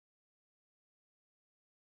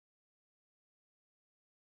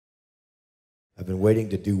I've been waiting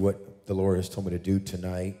to do what the Lord has told me to do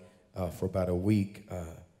tonight for about a week.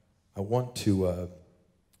 I want to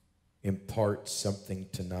impart something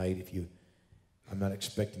tonight. I'm not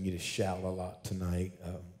expecting you to shout a lot tonight.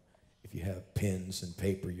 If you have pens and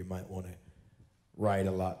paper, you might want to write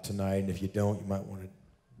a lot tonight. And if you don't, you might want to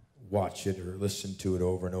watch it or listen to it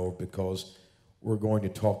over and over, because we're going to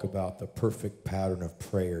talk about the perfect pattern of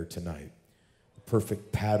prayer tonight. The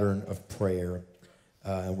perfect pattern of prayer.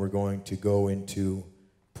 And we're going to go into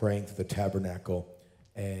praying for the tabernacle.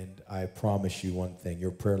 And I promise you one thing, your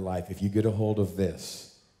prayer life, if you get a hold of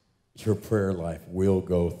this, your prayer life will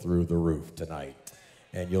go through the roof tonight.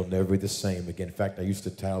 And you'll never be the same again. In fact, I used to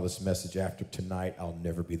title this message, After Tonight, I'll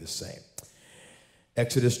Never Be the Same.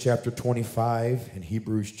 Exodus chapter 25 and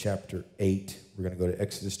Hebrews chapter 8. We're going to go to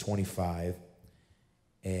Exodus 25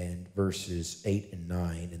 and verses 8 and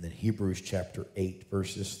 9. And then Hebrews chapter 8,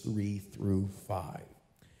 verses 3 through 5.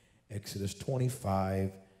 Exodus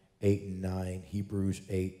 25, 8 and 9, Hebrews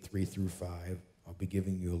 8, 3 through 5. I'll be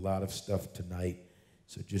giving you a lot of stuff tonight,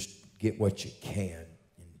 so just get what you can,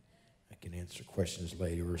 and I can answer questions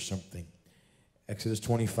later or something. Exodus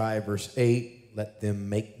 25, verse 8, let them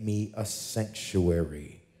make me a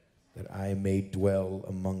sanctuary, that I may dwell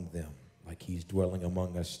among them, like he's dwelling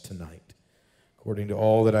among us tonight. According to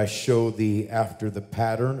all that I show thee after the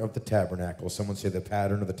pattern of the tabernacle. Someone say the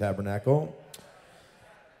pattern of the tabernacle.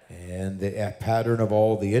 And the pattern of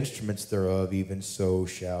all the instruments thereof, even so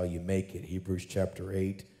shall you make it. Hebrews chapter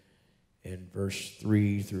 8 and verse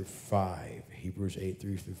 3 through 5. Hebrews 8,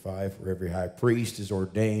 3 through 5. For every high priest is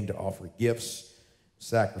ordained to offer gifts,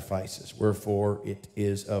 sacrifices. Wherefore it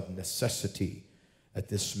is of necessity that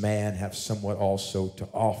this man have somewhat also to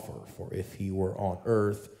offer. For if he were on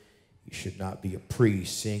earth, he should not be a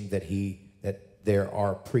priest, seeing that there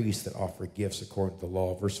are priests that offer gifts according to the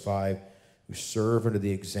law. Verse 5. Who serve under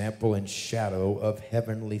the example and shadow of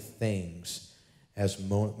heavenly things, as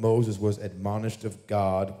Moses was admonished of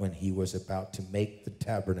God when he was about to make the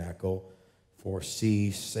tabernacle. For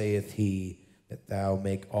see, saith he, that thou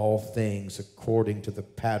make all things according to the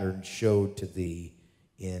pattern showed to thee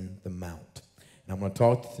in the mount. And I'm going to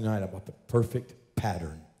talk to you tonight about the perfect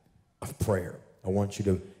pattern of prayer. I want you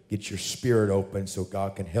to get your spirit open so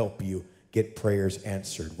God can help you get prayers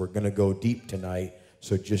answered. We're going to go deep tonight.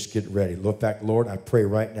 So just get ready. Look back, Lord, I pray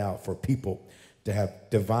right now for people to have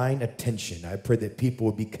divine attention. I pray that people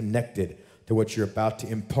will be connected to what you're about to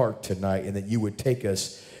impart tonight, and that you would take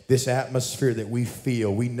us, this atmosphere that we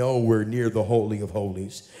feel. We know we're near the Holy of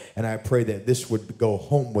Holies. And I pray that this would go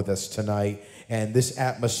home with us tonight, and this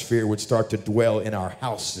atmosphere would start to dwell in our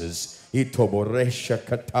houses. In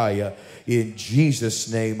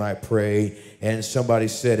Jesus' name I pray. And somebody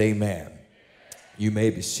said amen. You may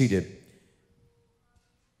be seated.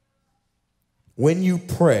 When you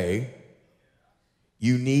pray,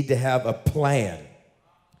 you need to have a plan.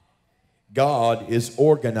 God is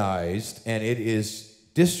organized, and it is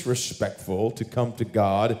disrespectful to come to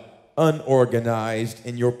God unorganized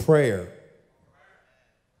in your prayer.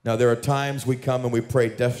 Now, there are times we come and we pray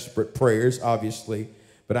desperate prayers, obviously,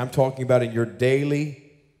 but I'm talking about in your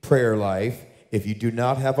daily prayer life. If you do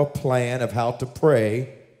not have a plan of how to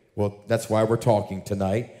pray, well, that's why we're talking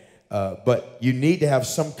tonight. But you need to have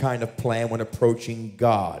some kind of plan when approaching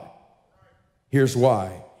God. Here's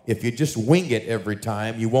why. If you just wing it every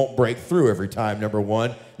time, you won't break through every time, number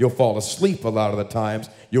one. You'll fall asleep a lot of the times.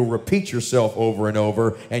 You'll repeat yourself over and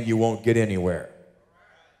over, and you won't get anywhere.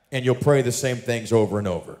 And you'll pray the same things over and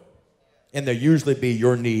over. And they'll usually be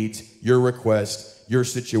your needs, your requests, your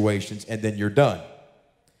situations, and then you're done.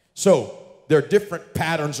 So there are different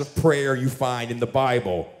patterns of prayer you find in the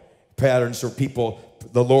Bible. Patterns for people,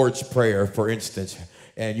 the Lord's Prayer, for instance,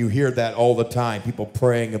 and you hear that all the time. People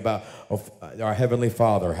praying about our Heavenly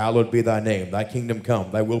Father, hallowed be thy name, thy kingdom come,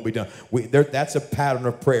 thy will be done. That's a pattern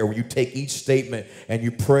of prayer where you take each statement and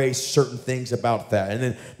you pray certain things about that. And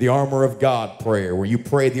then the armor of God prayer, where you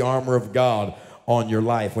pray the armor of God on your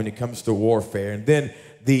life when it comes to warfare. And then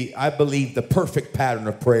I believe the perfect pattern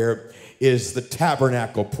of prayer is the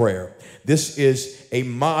tabernacle prayer. This is a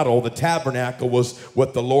model. The tabernacle was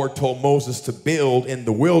what the Lord told Moses to build in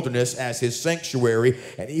the wilderness as his sanctuary,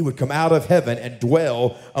 and he would come out of heaven and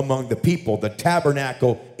dwell among the people. The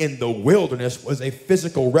tabernacle in the wilderness was a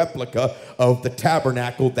physical replica of the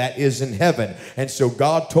tabernacle that is in heaven. And so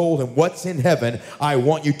God told him, what's in heaven, I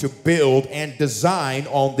want you to build and design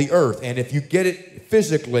on the earth. And if you get it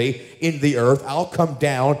physically in the earth, I'll come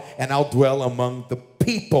down and I'll dwell among the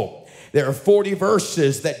people. There are 40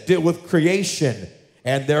 verses that deal with creation,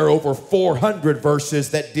 and there are over 400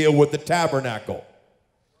 verses that deal with the tabernacle.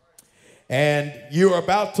 And you're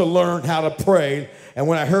about to learn how to pray. And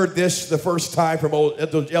when I heard this the first time from old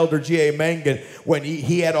Elder G.A. Mangan, when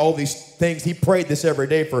he had all these things, he prayed this every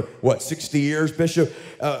day for, 60 years, Bishop?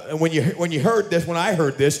 And when you heard this, when I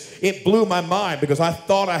heard this, it blew my mind because I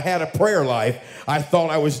thought I had a prayer life. I thought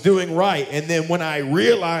I was doing right. And then when I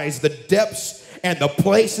realized the depths and the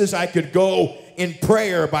places I could go in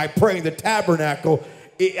prayer by praying the tabernacle,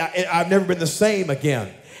 I've never been the same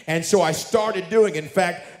again. And so I started doing, in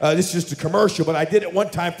fact, this is just a commercial, but I did it one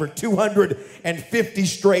time for 250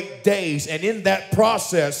 straight days. And in that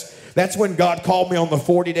process, that's when God called me on the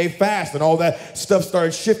 40-day fast, and all that stuff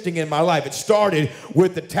started shifting in my life. It started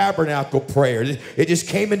with the tabernacle prayer. It just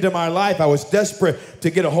came into my life. I was desperate to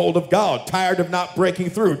get a hold of God, tired of not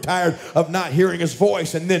breaking through, tired of not hearing his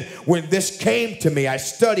voice. And then when this came to me, I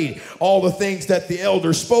studied all the things that the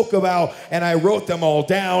elders spoke about, and I wrote them all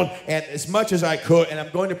down, and as much as I could, and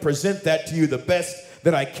I'm going to present that to you the best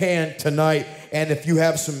that I can tonight. And if you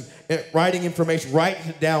have some writing information, write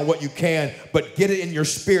it down what you can, but get it in your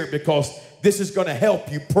spirit, because this is going to help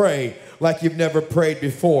you pray like you've never prayed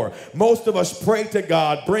before. Most of us pray to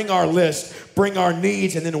God, bring our list, bring our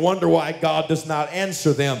needs, and then wonder why God does not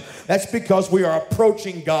answer them. That's because we are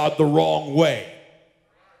approaching God the wrong way.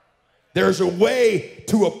 There's a way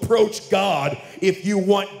to approach God if you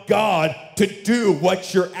want God to do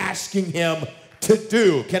what you're asking him to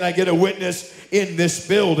do. Can I get a witness in this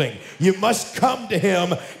building? You must come to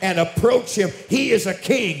him and approach him. He is a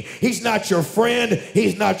king. He's not your friend.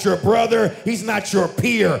 He's not your brother. He's not your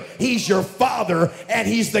peer. He's your father, and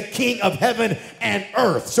he's the king of heaven and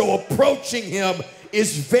earth. So approaching him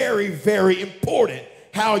is very, very important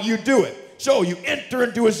how you do it. So you enter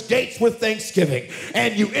into his gates with thanksgiving,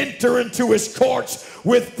 and you enter into his courts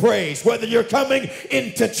with praise. Whether you're coming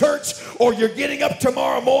into church or you're getting up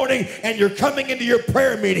tomorrow morning and you're coming into your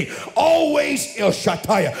prayer meeting, always enter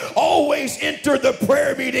the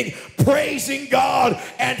prayer meeting praising God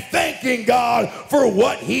and thanking God for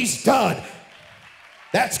what he's done.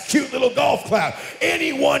 That's a cute little golf clap.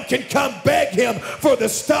 Anyone can come beg him for the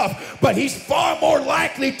stuff, but he's far more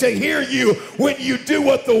likely to hear you when you do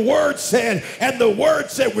what the word said. And the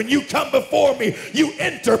word said, when you come before me, you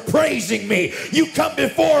enter praising me. You come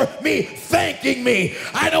before me thanking me.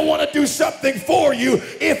 I don't want to do something for you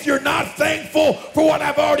if you're not thankful for what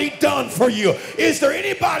I've already done for you. Is there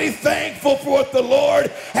anybody thankful for what the Lord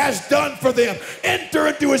has done for them? Enter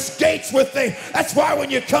into his gates with thanks. That's why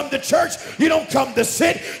when you come to church, you don't come to sit,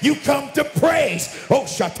 you come to praise. Oh,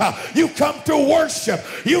 shata. You come to worship.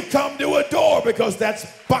 You come to adore, because that's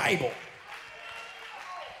Bible.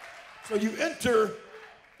 So you enter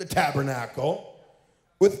the tabernacle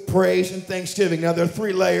with praise and thanksgiving. Now there are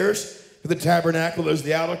 3 layers to the tabernacle. There's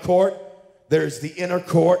the outer court, there's the inner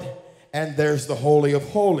court, and there's the Holy of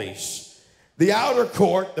Holies. The outer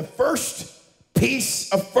court, the first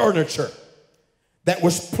piece of furniture that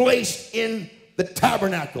was placed in the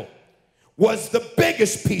tabernacle, was the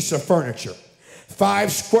biggest piece of furniture,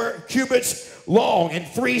 5 square cubits long and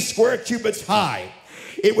 3 square cubits high.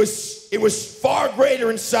 It was far greater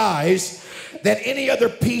in size than any other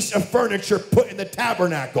piece of furniture put in the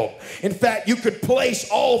tabernacle. In fact, you could place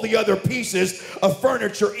all the other pieces of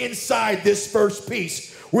furniture inside this first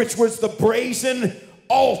piece, which was the brazen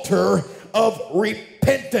altar of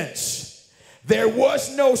repentance. There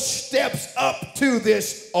was no steps up to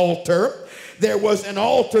this altar. There was an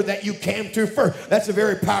altar that you came to first. That's a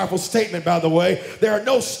very powerful statement, by the way. There are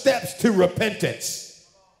no steps to repentance.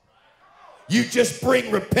 You just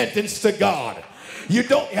bring repentance to God. You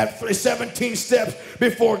don't have 17 steps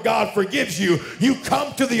before God forgives you. You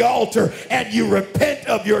come to the altar and you repent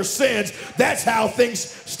of your sins. That's how things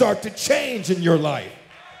start to change in your life.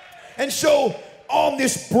 And so on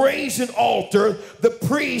this brazen altar, the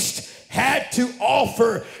priest had to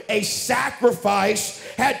offer a sacrifice,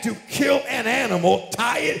 had to kill an animal,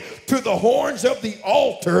 tie it to the horns of the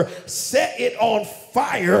altar, set it on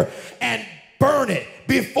fire, and burn it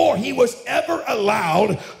before he was ever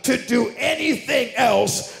allowed to do anything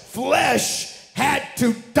else. Flesh had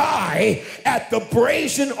to die at the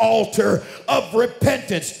brazen altar of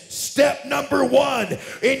repentance. Step number 1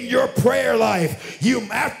 in your prayer life,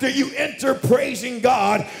 after you enter praising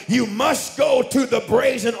God, you must go to the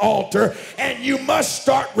brazen altar and you must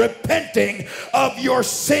start repenting of your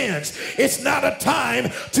sins. It's not a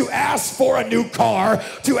time to ask for a new car,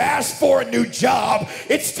 to ask for a new job.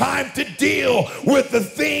 It's time to deal with the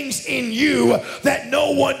things in you that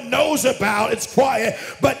no one knows about. It's quiet,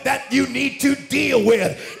 but that you need to deal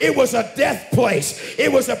with. It was a death place.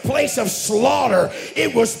 It was a place of slaughter.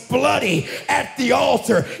 It was bloody at the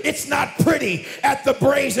altar. It's not pretty at the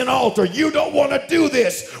brazen altar. You don't want to do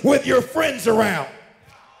this with your friends around.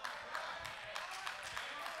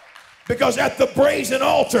 Because at the brazen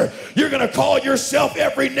altar, you're going to call yourself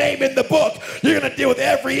every name in the book. You're going to deal with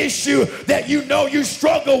every issue that you know you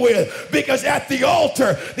struggle with. Because at the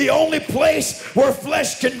altar, the only place where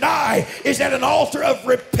flesh can die is at an altar of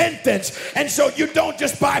repentance. And so you don't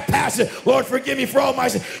just bypass it. Lord, forgive me for all my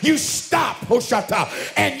sins. You stop, Hoshata,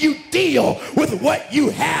 and you deal with what you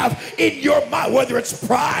have in your mind, whether it's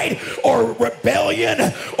pride or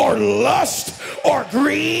rebellion or lust or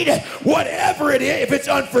greed, whatever it is. If it's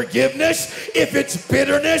unforgiveness, if it's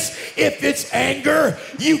bitterness, if it's anger,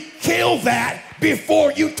 you kill that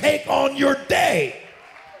before you take on your day.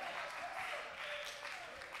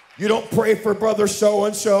 You don't pray for brother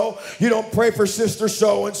so-and-so. You don't pray for sister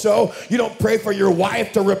so-and-so. You don't pray for your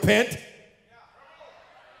wife to repent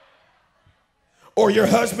or your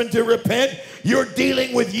husband to repent. You're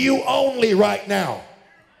dealing with you only right now.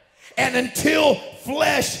 And until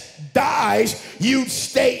flesh dies, you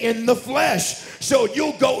stay in the flesh. So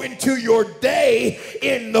you'll go into your day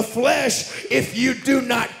in the flesh if you do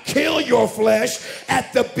not kill your flesh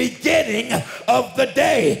at the beginning of the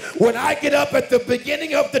day. When I get up at the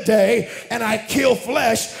beginning of the day and I kill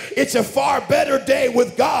flesh, it's a far better day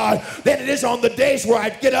with God than it is on the days where I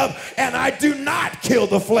get up and I do not kill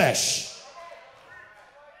the flesh.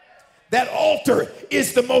 That altar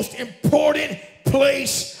is the most important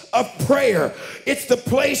place of prayer. It's the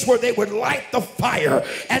place where they would light the fire,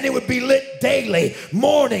 and it would be lit daily,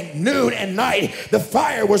 morning, noon, and night. The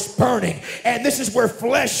fire was burning, and this is where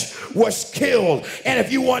flesh was killed. And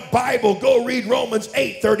if you want Bible, go read Romans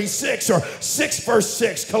 8:36 or 6 verse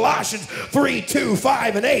 6, Colossians 3:2,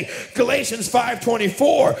 5, and 8, Galatians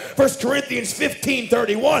 5:24, 1 Corinthians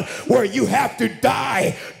 15:31, where you have to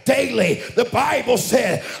die daily. The Bible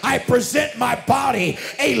said, I present my body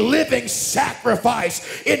a living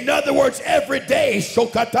sacrifice. In other words, every day,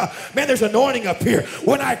 Shokata, man, there's anointing up here.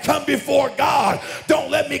 When I come before God, don't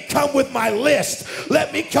let me come with my list.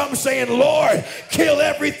 Let me come saying, Lord, kill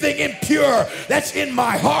everything impure that's in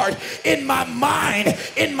my heart, in my mind,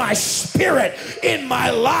 in my spirit, in my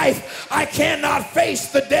life. I cannot face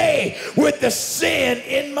the day with the sin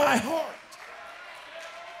in my heart.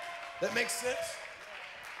 That makes sense?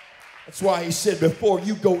 That's why he said, before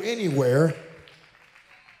you go anywhere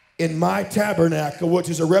in my tabernacle, which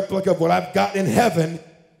is a replica of what I've got in heaven,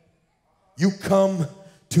 you come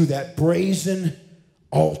to that brazen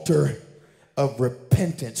altar of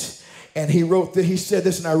repentance. And he wrote that, he said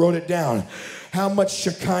this, and I wrote it down. How much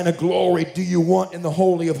Shekinah glory do you want in the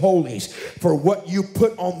Holy of Holies? For what you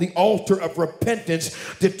put on the altar of repentance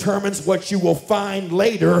determines what you will find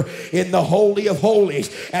later in the Holy of Holies.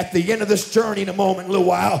 At the end of this journey, in a moment, in a little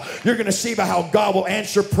while, you're going to see about how God will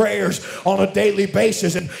answer prayers on a daily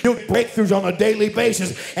basis, and you'll get breakthroughs on a daily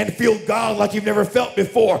basis and feel God like you've never felt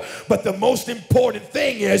before. But the most important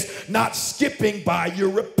thing is not skipping by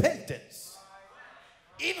your repentance.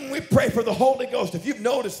 Even we pray for the Holy Ghost, if you've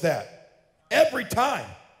noticed that, every time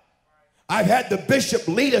I've had the bishop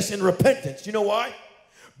lead us in repentance. You know why?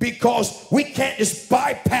 Because we can't just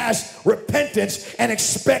bypass repentance and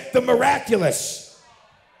expect the miraculous.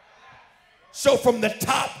 So from the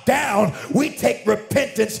top down, we take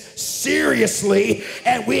repentance seriously,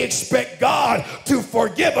 and we expect God to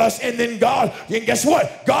forgive us. And then God, and guess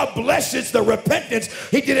what? God blesses the repentance.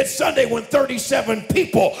 He did it Sunday when 37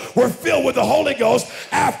 people were filled with the Holy Ghost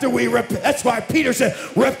after we repent. That's why Peter said,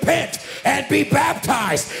 repent and be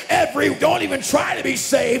baptized. Don't even try to be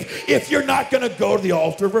saved if you're not going to go to the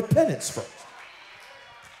altar of repentance first.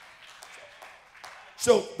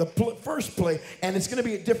 So the first play, and it's going to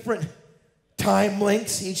be a different time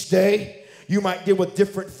lengths each day. You might deal with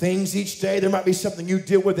different things each day. There might be something you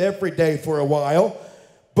deal with every day for a while,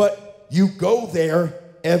 but you go there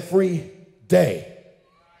every day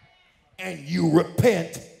and you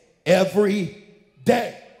repent every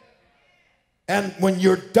day. And when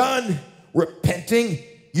you're done repenting,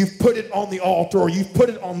 you've put it on the altar, or you've put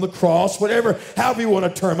it on the cross, whatever, however you want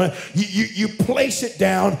to term it, you place it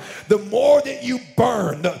down. The more that you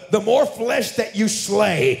burn, the more flesh that you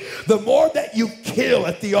slay, the more that you kill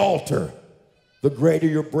at the altar, the greater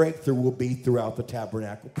your breakthrough will be throughout the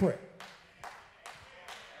tabernacle prayer.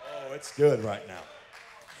 Oh, it's good right now.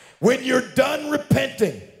 When you're done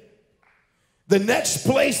repenting, the next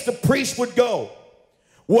place the priest would go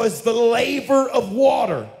was the laver of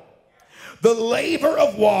water. The laver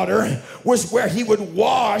of water was where he would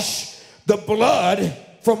wash the blood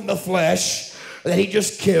from the flesh that he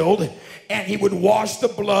just killed, and he would wash the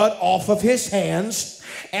blood off of his hands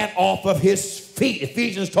and off of his feet.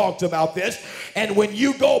 Ephesians talks about this. And when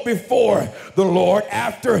you go before the Lord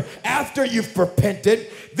after you've repented,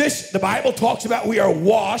 the Bible talks about we are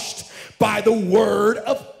washed by the word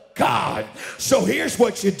of God. God. So here's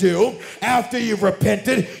what you do after you've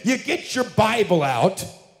repented. You get your Bible out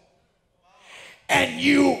and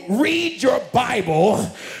you read your Bible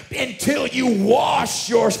until you wash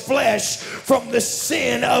your flesh from the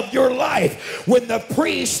sin of your life. When the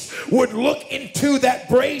priest would look into that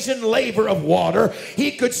brazen laver of water,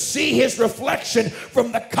 he could see his reflection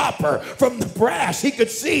from the copper, from the brass. He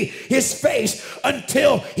could see his face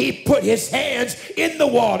until he put his hands in the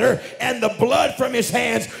water, and the blood from his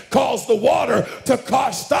hands caused the water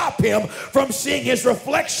to stop him from seeing his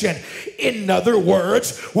reflection. In other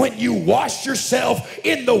words, when you wash yourself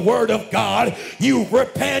in the Word of God, you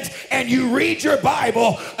repent and you read your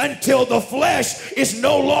Bible until the flesh is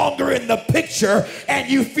no longer in the picture and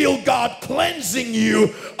you feel God cleansing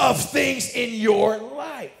you of things in your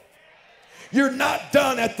life. You're not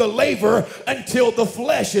done at the laver until the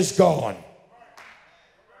flesh is gone.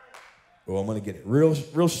 Well, I'm going to get it real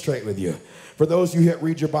straight with you. For those of you that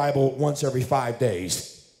read your Bible once every 5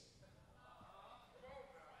 days,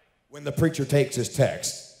 when the preacher takes his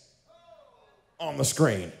text on the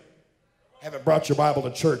screen, haven't brought your Bible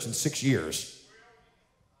to church in 6 years.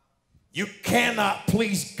 You cannot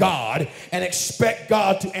please God and expect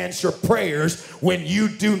God to answer prayers when you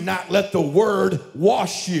do not let the Word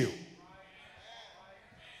wash you.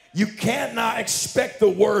 You cannot expect the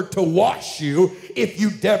Word to wash you if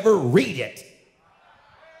you never read it.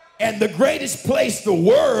 And the greatest place the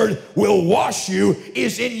Word will wash you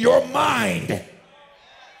is in your mind.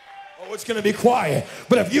 It's going to be quiet.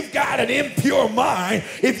 But if you've got an impure mind,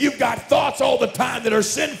 if you've got thoughts all the time that are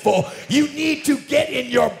sinful, you need to get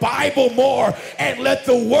in your Bible more and let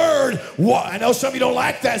the Word I know some of you don't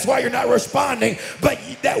like that. That's why you're not responding. But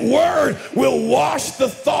that Word will wash the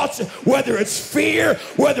thoughts, whether it's fear,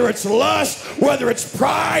 whether it's lust, whether it's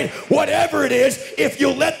pride, whatever it is. If you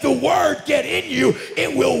let the Word get in you,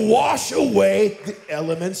 it will wash away the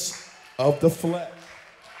elements of the flesh.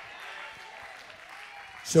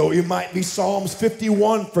 So it might be Psalms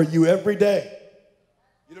 51 for you every day.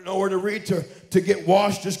 You don't know where to read to get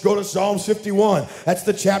washed, just go to Psalms 51. That's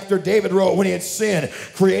the chapter David wrote when he had sinned.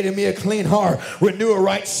 Create in me a clean heart, renew a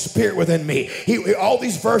right spirit within me. All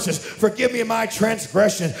these verses, forgive me my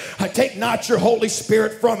transgression. I take not your Holy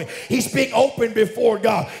Spirit from me. He's being open before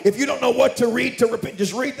God. If you don't know what to read to repent,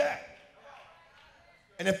 just read that.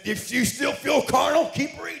 And if you still feel carnal,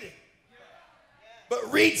 keep reading.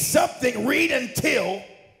 But read something, read until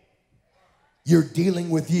you're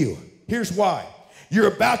dealing with you. Here's why. You're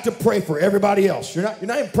about to pray for everybody else. You're not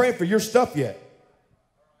even praying for your stuff yet.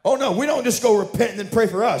 Oh no, we don't just go repent and then pray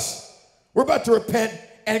for us. We're about to repent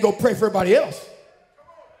and go pray for everybody else.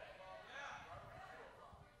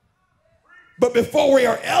 But before we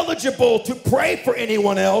are eligible to pray for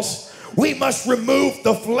anyone else, we must remove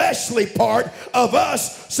the fleshly part of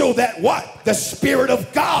us so that what? The Spirit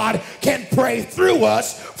of God can pray through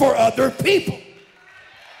us for other people.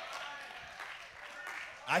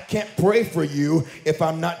 I can't pray for you if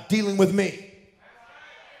I'm not dealing with me.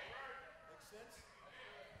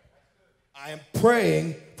 I am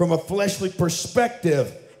praying from a fleshly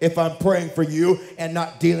perspective if I'm praying for you and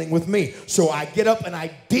not dealing with me. So I get up and I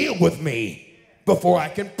deal with me before I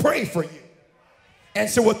can pray for you. And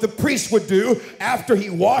so what the priest would do after he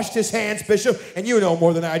washed his hands, Bishop, and you know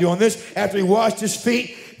more than I do on this, after he washed his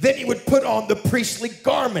feet, then he would put on the priestly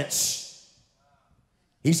garments.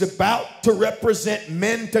 He's about to represent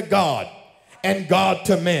men to God and God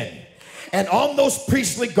to men. And on those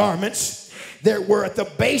priestly garments, there were at the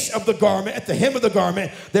base of the garment, at the hem of the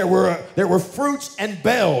garment, there were fruits and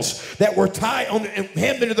bells that were tied on and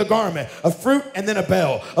hemmed into the garment. A fruit and then a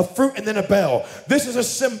bell. A fruit and then a bell. This is a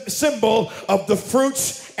symbol of the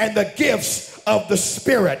fruits and the gifts of the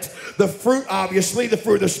Spirit. The fruit, obviously, the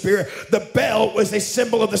fruit of the Spirit. The bell was a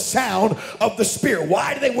symbol of the sound of the Spirit.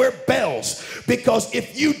 Why do they wear bells? Because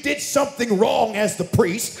if you did something wrong as the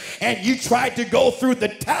priest and you tried to go through the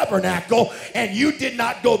tabernacle and you did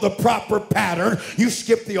not go the proper pattern, you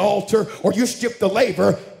skipped the altar or you skipped the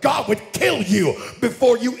laver, God would kill you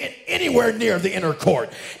before you anywhere near the inner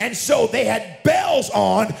court. And so they had bells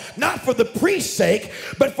on, not for the priest's sake,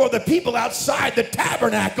 but for the people outside the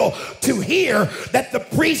tabernacle to hear that the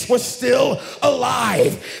priest was still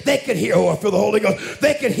alive. They could hear, oh, I feel the Holy Ghost.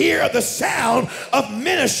 They could hear the sound of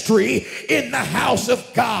ministry in the house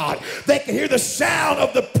of God. They could hear the sound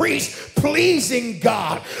of the priest pleasing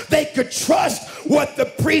God. They could trust what the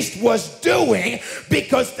priest was doing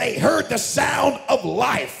because they heard the sound of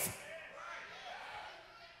life.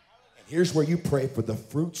 Here's where you pray for the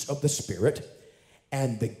fruits of the Spirit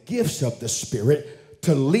and the gifts of the Spirit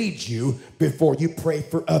to lead you before you pray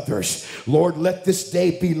for others. Lord, let this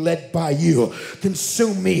day be led by you.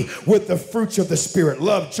 Consume me with the fruits of the Spirit: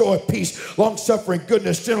 love, joy, peace, long-suffering,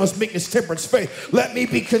 goodness, gentleness, meekness, temperance, faith. Let me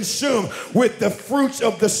be consumed with the fruits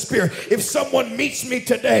of the Spirit. If someone meets me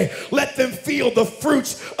today, let them feel the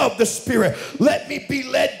fruits of the Spirit. Let me be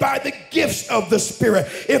led by the gifts of the Spirit.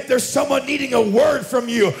 If there's someone needing a word from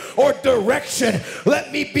you or direction,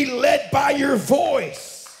 let me be led by your voice.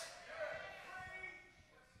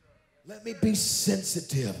 Let me be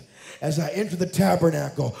sensitive as I enter the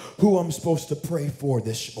tabernacle who I'm supposed to pray for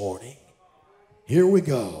this morning. Here we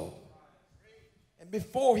go. And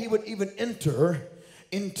before he would even enter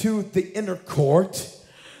into the inner court,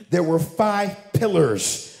 there were 5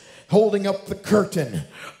 pillars holding up the curtain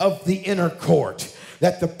of the inner court,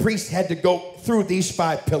 that the priest had to go through these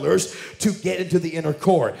 5 pillars to get into the inner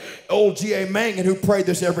court. Old G.A. Mangun, who prayed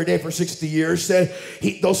this every day for 60 years, said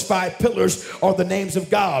those 5 pillars are the names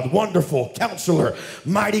of God: Wonderful, Counselor,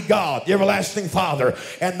 Mighty God, the Everlasting Father,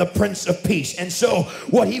 and the Prince of Peace. And so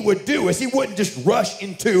what he would do is he wouldn't just rush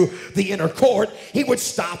into the inner court. He would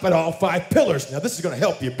stop at all 5 pillars. Now, this is going to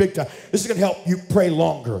help you big time. This is going to help you pray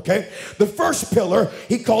longer, okay? The first pillar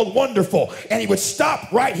he called Wonderful, and he would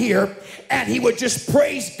stop right here, and he would just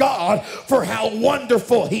praise God for how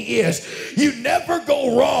wonderful he is. You never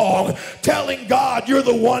go wrong telling God you're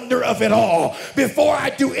the wonder of it all. Before I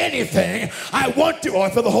do anything, I want to, I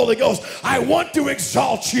feel the Holy Ghost, I want to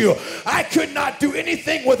exalt you. I could not do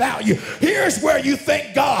anything without you. Here's where you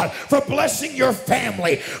thank God for blessing your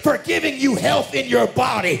family, for giving you health in your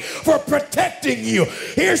body, for protecting you.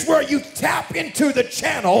 Here's where you tap into the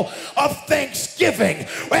channel of thanksgiving.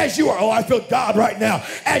 As you are, oh, I feel God right now,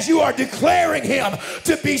 as you are declaring him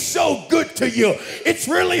to be so good to you. It's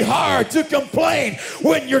really hard to complain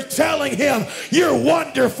when you're telling him, you're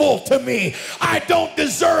wonderful to me. I don't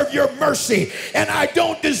deserve your mercy, and I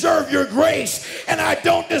don't deserve your grace, and I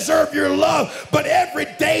don't deserve your love, but every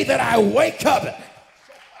day that I wake up,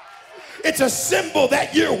 it's a symbol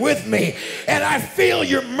that you're with me, and I feel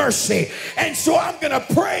your mercy. And so I'm going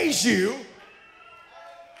to praise you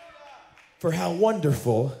for how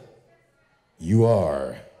wonderful you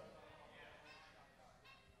are.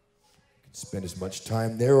 Spend as much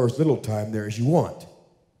time there or as little time there as you want.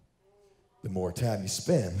 The more time you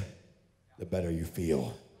spend, the better you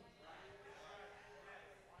feel.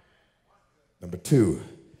 Number 2,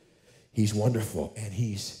 he's wonderful, and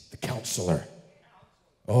he's the counselor.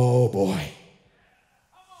 Oh boy.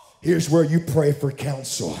 Here's where you pray for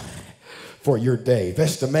counsel for your day.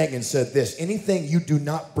 Vesta Mangun said this: anything you do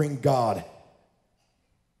not bring God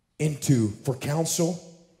into for counsel,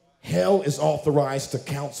 hell is authorized to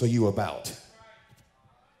counsel you about.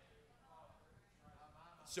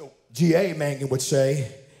 So G.A. Mangun would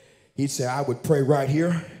say, he'd say, I would pray right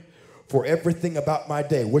here for everything about my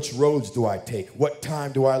day. Which roads do I take? What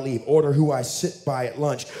time do I leave? Order who I sit by at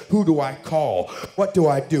lunch. Who do I call? What do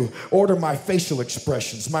I do? Order my facial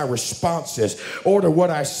expressions, my responses. Order what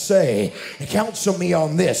I say. Counsel me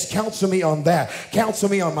on this. Counsel me on that. Counsel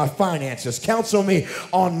me on my finances. Counsel me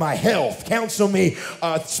on my health. Counsel me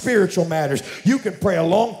spiritual matters. You can pray a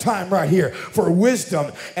long time right here for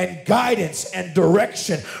wisdom and guidance and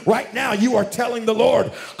direction. Right now you are telling the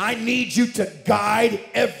Lord, I need you to guide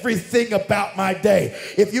everything about my day.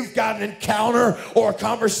 If you've got an encounter or a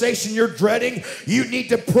conversation you're dreading, you need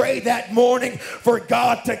to pray that morning for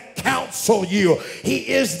God to counsel you. He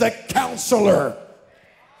is the counselor.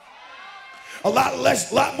 A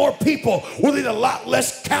lot more people will need a lot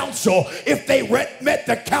less counsel if they met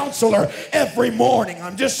the counselor every morning.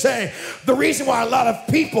 I'm just saying, the reason why a lot of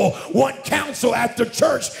people want counsel after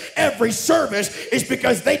church every service is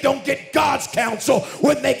because they don't get God's counsel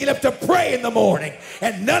when they get up to pray in the morning.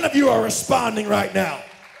 And none of you are responding right now.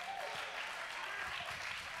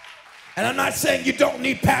 And I'm not saying you don't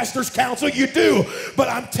need pastor's counsel, you do. But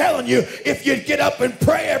I'm telling you, if you get up and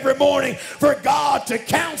pray every morning for God to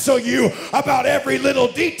counsel you about every little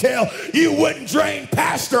detail, you wouldn't drain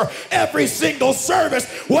pastor every single service.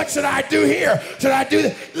 What should I do here? Should I do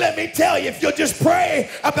that? Let me tell you, if you'll just pray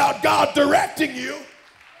about God directing you,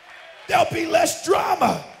 there'll be less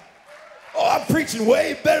drama. Oh, I'm preaching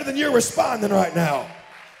way better than you're responding right now.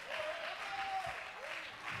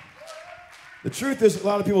 The truth is, a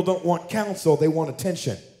lot of people don't want counsel, they want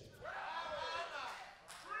attention.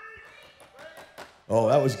 Oh,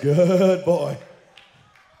 that was good, boy.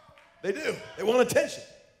 They do. They want attention.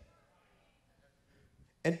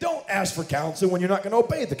 And don't ask for counsel when you're not going to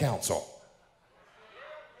obey the counsel.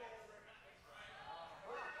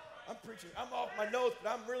 I'm preaching. I'm off my notes,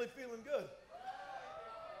 but I'm really feeling good.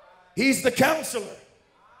 He's the counselor.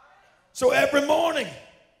 So every morning,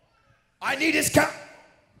 I need his counsel.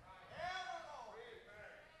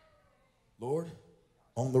 Lord,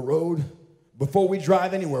 on the road, before we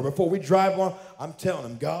drive anywhere, before we drive on, I'm telling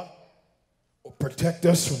him, God, protect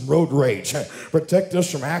us from road rage. Protect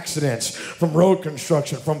us from accidents, from road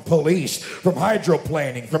construction, from police, from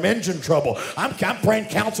hydroplaning, from engine trouble. I'm praying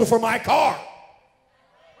counsel for my car.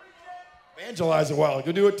 Evangelize a while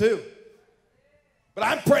ago, do it too. But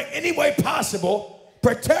I'm praying any way possible,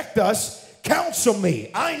 protect us, counsel me.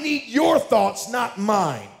 I need your thoughts, not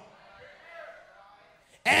mine.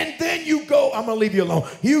 And then you go, I'm going to leave you alone.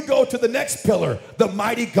 You go to the next pillar, the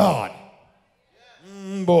mighty God.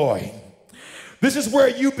 Boy. This is where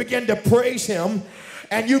you begin to praise him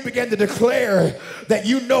and you begin to declare that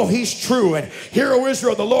you know he's true. And hear, O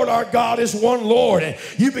Israel, the Lord our God is one Lord. And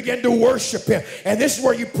you begin to worship him. And this is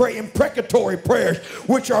where you pray imprecatory prayers,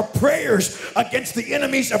 which are prayers against the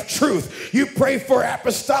enemies of truth. You pray for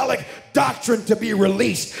apostolic doctrine to be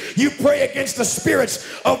released. You pray against the spirits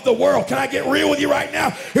of the world. Can I get real with you right now?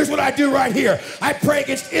 Here's what I do right here. I pray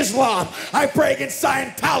against Islam. I pray against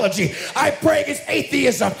Scientology. I pray against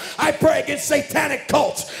atheism. I pray against satanic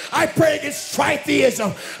cults. I pray against tritheism.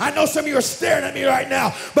 I know some of you are staring at me right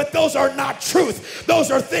now, but those are not truth.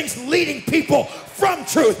 Those are things leading people from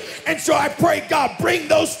truth. And so I pray, God, bring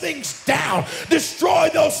those things down. Destroy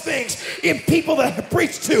those things in people that have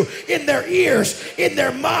preached to, in their ears, in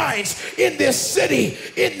their minds, in this city,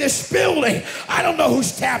 in this building. I don't know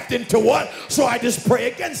who's tapped into what, so I just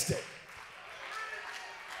pray against it.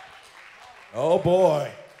 Oh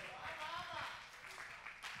boy.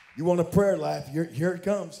 You want a prayer life? Here it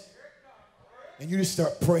comes. And you just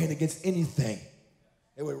start praying against anything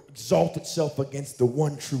that would exalt itself against the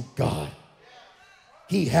one true God.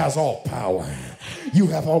 He has all power. You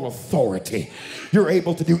have all authority. You're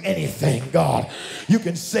able to do anything, God. You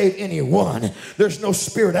can save anyone. There's no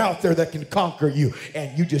spirit out there that can conquer you,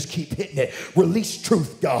 and you just keep hitting it. Release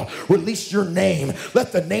truth, God. Release your name.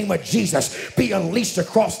 Let the name of Jesus be unleashed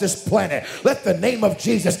across this planet. Let the name of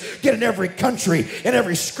Jesus get in every country, in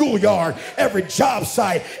every schoolyard, every job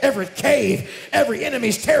site, every cave, every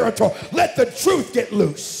enemy's territory. Let the truth get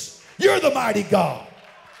loose. You're the mighty God.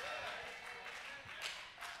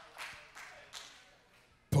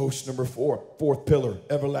 Post number 4, fourth pillar,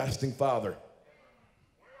 everlasting Father.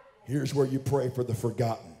 Here's where you pray for the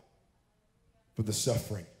forgotten, for the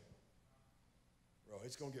suffering. Bro,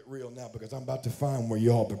 it's going to get real now because I'm about to find where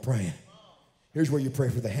you all been praying. Here's where you pray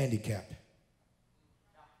for the handicapped,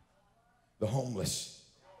 the homeless,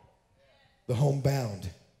 the homebound,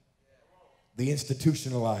 the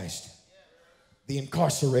institutionalized, the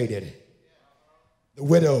incarcerated, the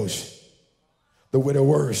widows, the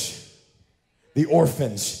widowers, the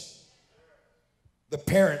orphans, the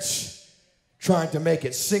parents trying to make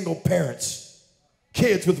it, single parents,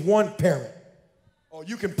 kids with one parent. Oh,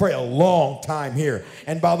 you can pray a long time here.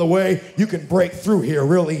 And by the way, you can break through here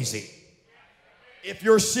real easy. If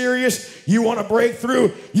you're serious, you want to break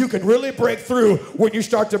through, you can really break through when you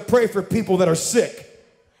start to pray for people that are sick,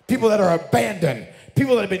 people that are abandoned,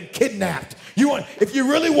 people that have been kidnapped. If you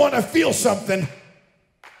really want to feel something,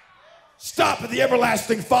 stop at the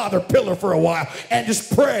everlasting Father pillar for a while and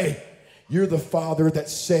just pray. You're the Father that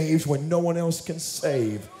saves when no one else can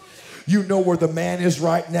save. You know where the man is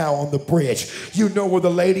right now on the bridge. You know where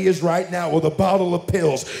the lady is right now with a bottle of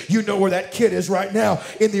pills. You know where that kid is right now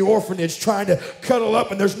in the orphanage trying to cuddle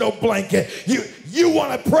up and there's no blanket. You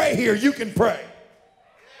want to pray here, you can pray.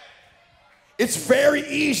 It's very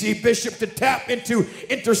easy, Bishop, to tap into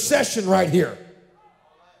intercession right here.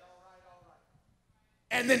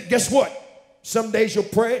 And then guess what? Some days you'll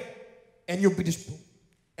pray and you'll be just boom.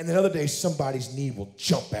 And then other days somebody's knee will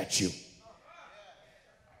jump at you.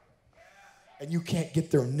 And you can't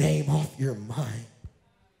get their name off your mind.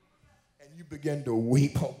 And you begin to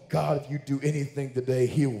weep. Oh God, if you do anything today,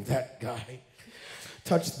 heal that guy.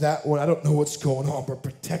 Touch that one. I don't know what's going on, but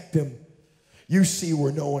protect him. You see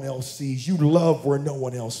where no one else sees. You love where no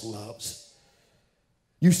one else loves.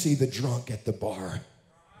 You see the drunk at the bar.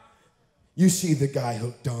 You see the guy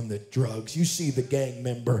hooked on the drugs. You see the gang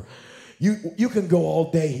member. You can go all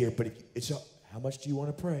day here, but how much do you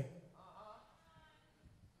want to pray?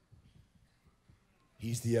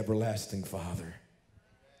 He's the everlasting Father.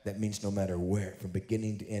 That means no matter where, from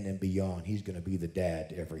beginning to end and beyond, he's going to be the dad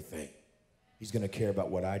to everything. He's going to care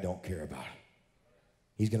about what I don't care about.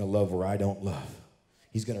 He's going to love where I don't love.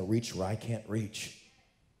 He's going to reach where I can't reach.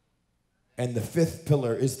 And the fifth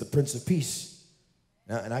pillar is the Prince of Peace.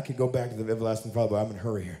 Now, and I could go back to the everlasting Father, but I'm in a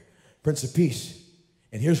hurry here. Prince of Peace.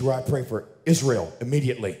 And here's where I pray for Israel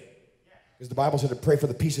immediately. Because the Bible said to pray for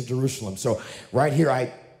the peace of Jerusalem. So right here,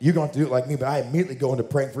 you're going to have to do it like me, but I immediately go into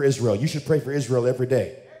praying for Israel. You should pray for Israel every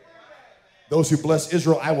day. Those who bless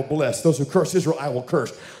Israel, I will bless. Those who curse Israel, I will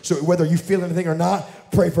curse. So whether you feel anything or not,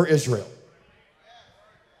 pray for Israel.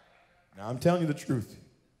 Now, I'm telling you the truth.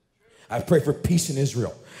 I pray for peace in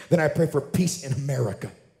Israel. Then I pray for peace in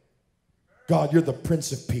America. God, you're the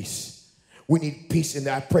Prince of Peace. We need peace in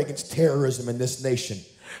that. I pray against terrorism in this nation.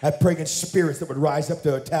 I pray against spirits that would rise up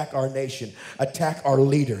to attack our nation, attack our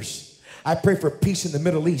leaders. I pray for peace in the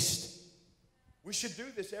Middle East. We should do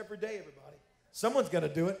this every day, everybody. Someone's got to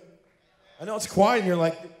do it. I know it's quiet and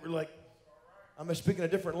we're like, I'm speaking a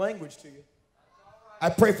different language to you. I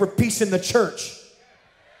pray for peace in the church,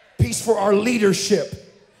 peace for our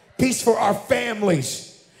leadership, peace for our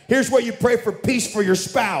families. Here's where you pray for peace for your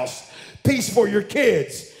spouse, peace for your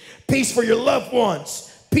kids, peace for your loved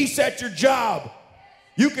ones, peace at your job.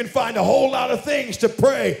 You can find a whole lot of things to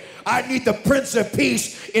pray. I need the Prince of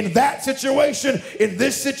Peace in that situation, in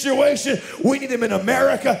this situation. We need him in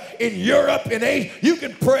America, in Europe, in Asia. You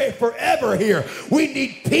can pray forever here. We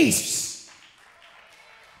need peace.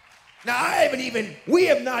 Now, we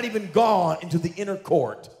have not even gone into the inner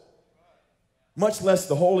court, much less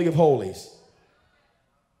the Holy of Holies.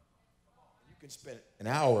 You can spend an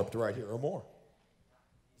hour up to right here or more.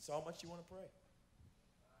 That's how much you want to pray.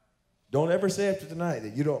 Don't ever say after tonight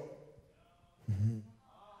that you don't.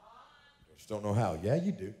 Just don't know how. Yeah,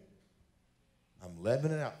 you do. I'm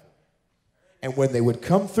leveling it out. And when they would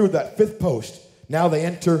come through that fifth post, now they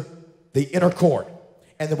enter the inner court.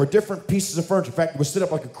 And there were different pieces of furniture. In fact, it was set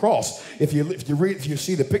up like a cross. If you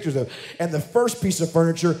see the pictures of it. And the first piece of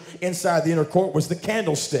furniture inside the inner court was the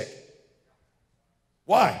candlestick.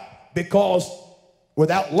 Why? Because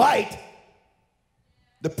without light,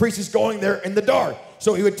 the priest is going there in the dark.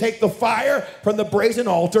 So he would take the fire from the brazen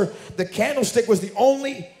altar. The candlestick was the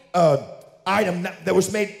only item that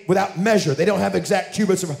was made without measure. They don't have exact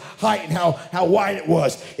cubits of height and how wide it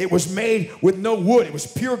was. It was made with no wood. It was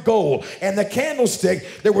pure gold. And the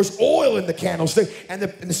candlestick, there was oil in the candlestick and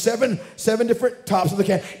the seven different tops of the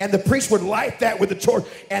candle. And the priest would light that with the torch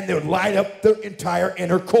and they would light up the entire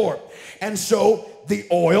inner court. And so the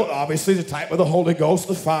oil, obviously the type of the Holy Ghost,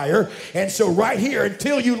 the fire. And so right here,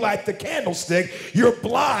 until you light the candlestick, you're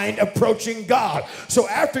blind approaching God. So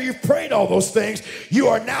after you've prayed all those things, you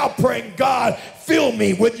are now praying, God, fill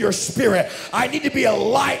me with your spirit. I need to be a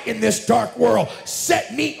light in this dark world.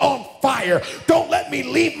 Set me on fire. Don't let me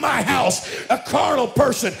leave my house a carnal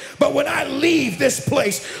person. But when I leave this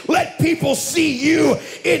place, let people see you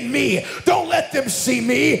in me. Don't let them see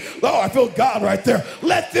me. Oh, I feel God right there.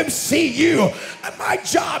 Let them see you. My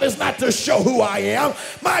job is not to show who I am.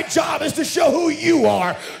 My job is to show who you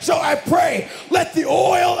are. So I pray, let the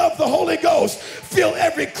oil of the Holy Ghost fill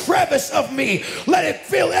every crevice of me. Let it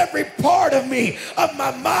fill every part of me, of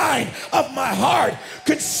my mind, of my heart.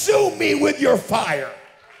 Consume me with your fire.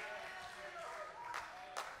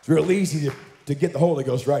 It's real easy to get the Holy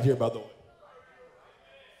Ghost right here, by the way.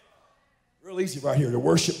 Real easy right here to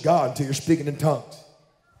worship God until you're speaking in tongues.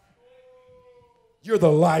 You're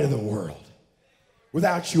the light of the world.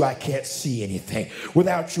 Without you, I can't see anything.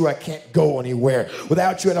 Without you, I can't go anywhere.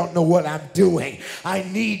 Without you, I don't know what I'm doing. I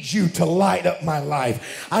need you to light up my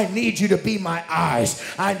life. I need you to be my eyes.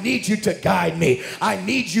 I need you to guide me. I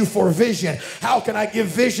need you for vision. How can I give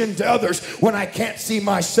vision to others when I can't see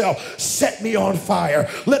myself? Set me on fire.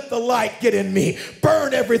 Let the light get in me.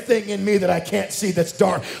 Burn everything in me that I can't see that's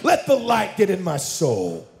dark. Let the light get in my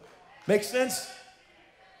soul. Make sense?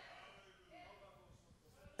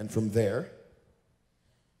 And from there,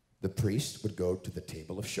 the priest would go to the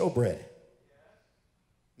table of showbread.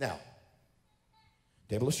 Now,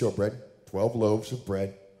 table of showbread, 12 loaves of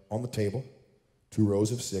bread on the table, 2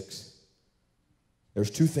 rows of 6.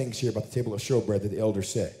 There's 2 things here about the table of showbread that the elder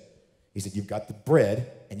said. He said, you've got the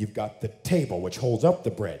bread and you've got the table, which holds up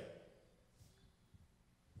the bread.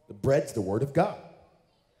 The bread's the word of God.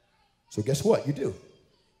 So guess what you do?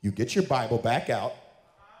 You get your Bible back out.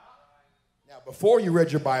 Now, before you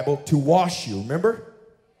read your Bible to wash you, remember?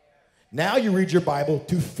 Now you read your Bible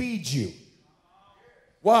to feed you.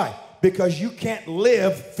 Why? Because you can't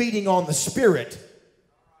live feeding on the Spirit.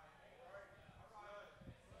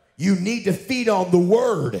 You need to feed on the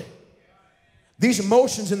Word. These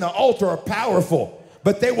emotions in the altar are powerful,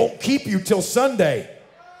 but they won't keep you till Sunday.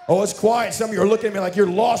 Oh, it's quiet. Some of you are looking at me like you're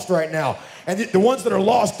lost right now. And the ones that are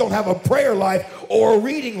lost don't have a prayer life or a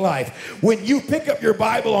reading life. When you pick up your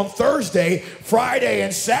Bible on Thursday, Friday,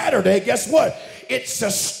 and Saturday, guess what? It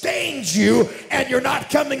sustains you, and you're not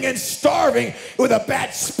coming in starving with a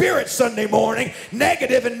bad spirit Sunday morning,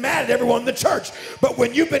 negative and mad at everyone in the church. But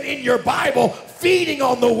when you've been in your Bible, feeding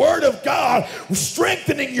on the Word of God,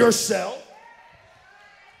 strengthening yourself.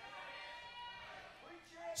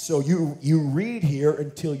 So you read here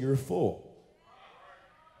until you're full.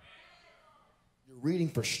 reading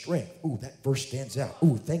for strength. Ooh, that verse stands out.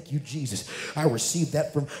 Ooh, thank you, Jesus. I received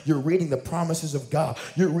that from, you're reading the promises of God.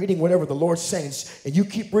 You're reading whatever the Lord's saying, and you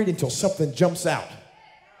keep reading until something jumps out.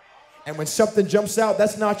 And when something jumps out,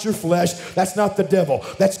 that's not your flesh. That's not the devil.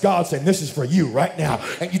 That's God saying, this is for you right now.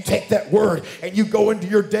 And you take that word and you go into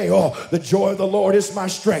your day. Oh, the joy of the Lord is my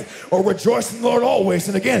strength. Or rejoice in the Lord always.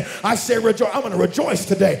 And again, I say rejoice. I'm going to rejoice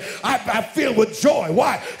today. I feel with joy.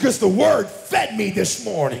 Why? Because the word fed me this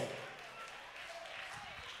morning.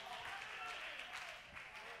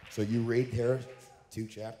 So you read there 2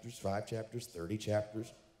 chapters, 5 chapters, 30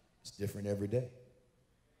 chapters. It's different every day.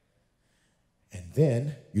 And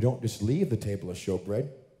then you don't just leave the table of showbread.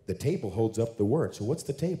 The table holds up the word. So what's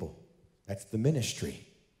the table? That's the ministry.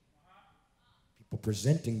 People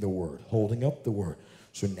presenting the word, holding up the word.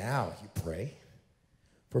 So now you pray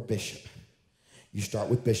for Bishop. You start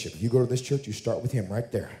with Bishop. You go to this church, you start with him right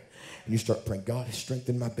there. And you start praying, God,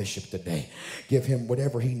 strengthen my bishop today. Give him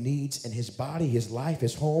whatever he needs in his body, his life,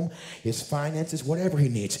 his home, his finances, whatever he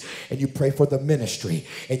needs. And you pray for the ministry.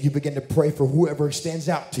 And you begin to pray for whoever stands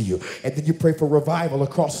out to you. And then you pray for revival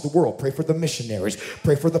across the world. Pray for the missionaries.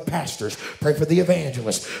 Pray for the pastors. Pray for the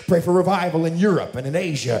evangelists. Pray for revival in Europe and in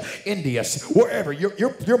Asia, India, wherever.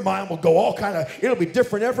 Your mind will go all kind of, it'll be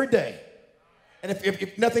different every day. And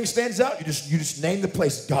if nothing stands out, you just name the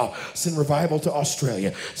place. God, send revival to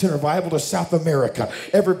Australia. Send revival to South America.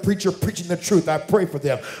 Every preacher preaching the truth, I pray for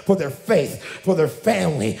them, for their faith, for their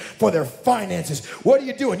family, for their finances. What are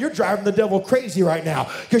you doing? You're driving the devil crazy right now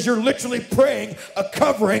because you're literally praying a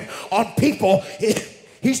covering on people.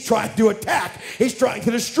 He's trying to attack. He's trying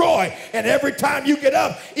to destroy. And every time you get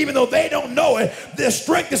up, even though they don't know it, the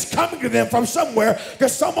strength is coming to them from somewhere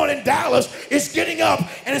because someone in Dallas is getting up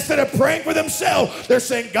and instead of praying for themselves, they're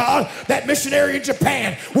saying, God, that missionary in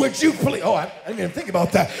Japan, would you please, I didn't even think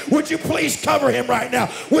about that. Would you please cover him right now?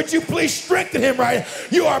 Would you please strengthen him right now?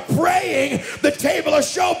 You are praying the table of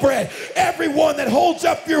showbread. Everyone that holds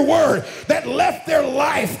up your word, that left their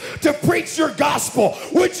life to preach your gospel,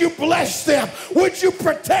 would you bless them? Would you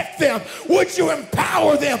protect them? Would you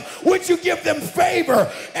empower them? Would you give them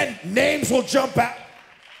favor? And names will jump out.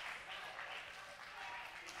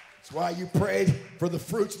 That's why you prayed for the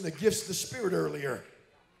fruits and the gifts of the Spirit earlier.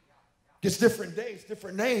 It's different days,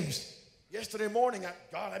 different names. Yesterday morning,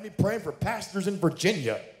 God had me praying for pastors in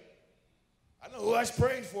Virginia. I don't know who I was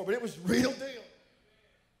praying for, but it was real deal.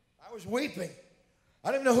 I was weeping.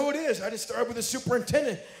 I didn't know who it is. I just started with the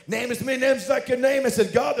superintendent. Named as many names as I could name. I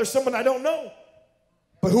said, God, there's someone I don't know.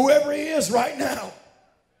 But whoever he is right now.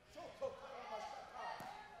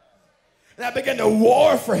 And I began to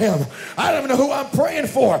war for him. I don't even know who I'm praying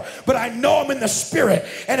for, but I know I'm in the Spirit.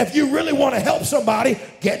 And if you really want to help somebody,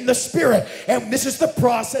 get in the Spirit. And this is the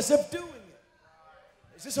process of doing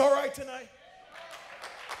it. Is this all right tonight?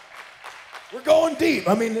 We're going deep.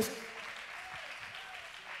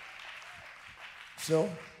 So,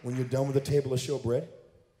 when you're done with the table of showbread,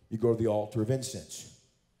 you go to the altar of incense.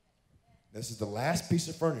 This is the last piece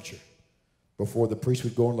of furniture before the priest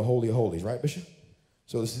would go in the Holy of Holies, right, Bishop?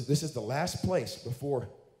 So this is the last place before.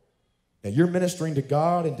 Now, you're ministering to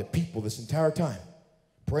God and to people this entire time,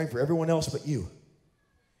 praying for everyone else but you.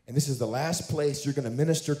 And this is the last place you're going to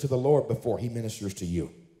minister to the Lord before he ministers to you.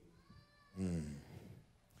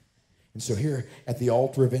 And so here at the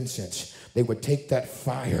altar of incense, they would take that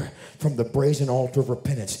fire from the brazen altar of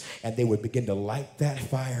repentance, and they would begin to light that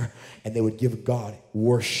fire, and they would give God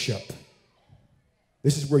worship.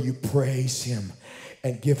 This is where you praise him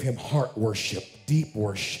and give him heart worship, deep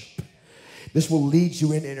worship. This will lead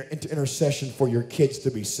you into intercession for your kids to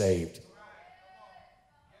be saved,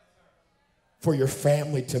 for your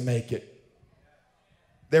family to make it.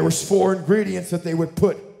 There was 4 ingredients that they would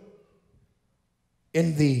put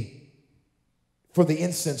for the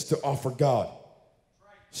incense to offer God.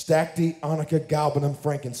 Stacte, onycha, galbanum,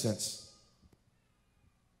 frankincense.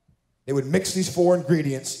 They would mix these 4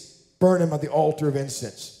 ingredients, burn them at the altar of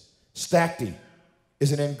incense. Stacte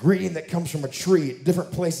is an ingredient that comes from a tree,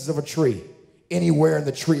 different places of a tree. Anywhere in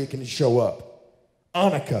the tree it can show up.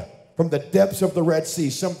 Onycha, from the depths of the Red Sea.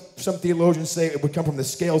 Some theologians say it would come from the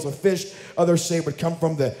scales of fish. Others say it would come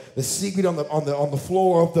from the seaweed on the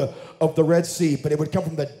floor of the Red Sea, but it would come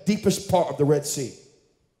from the deepest part of the Red Sea.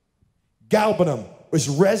 Galbanum was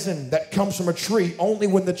resin that comes from a tree only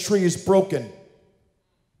when the tree is broken.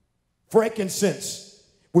 Frankincense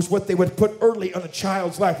was what they would put early on a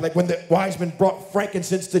child's life, like when the wise men brought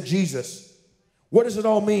frankincense to Jesus. What does it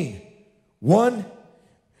all mean? 1,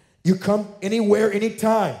 you come anywhere,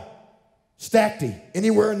 anytime. Stacte,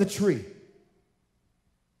 anywhere in the tree.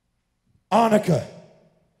 Onycha,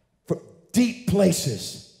 from deep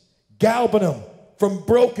places. Galbanum, from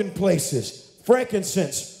broken places.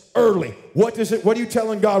 Frankincense, early. What are you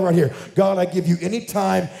telling God right here? God, I give you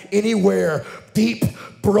anytime, anywhere, deep,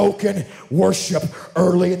 broken worship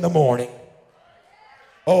early in the morning.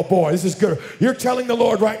 Oh boy, this is good. You're telling the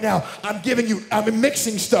Lord right now, I'm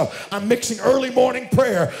mixing stuff. I'm mixing early morning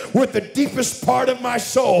prayer with the deepest part of my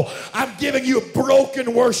soul. I'm giving you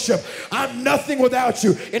broken worship. I'm nothing without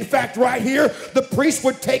you. In fact, right here, the priest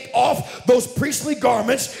would take off those priestly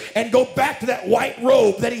garments and go back to that white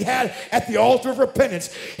robe that he had at the altar of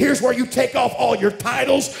repentance. Here's where you take off all your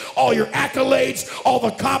titles, all your accolades, all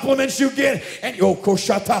the compliments you get, and you're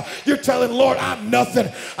telling Lord, I'm nothing.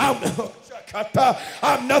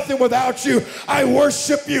 I'm nothing without you. I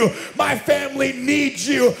worship you. My family needs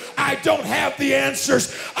you. I don't have the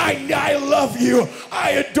answers. I love you. I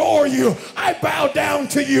adore you. I bow down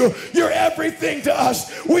to you. You're everything to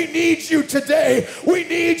us. We need you today. We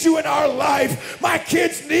need you in our life. My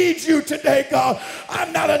kids need you today, God.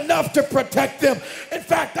 I'm not enough to protect them. In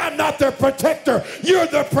fact, I'm not their protector. You're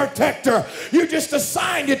the protector. You just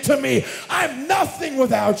assigned it to me. I'm nothing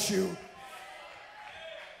without you.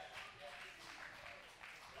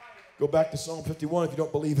 Go back to Psalm 51 if you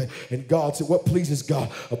don't believe it. And God said, what pleases God?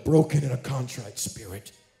 A broken and a contrite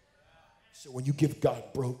spirit. So when you give God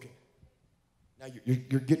broken, now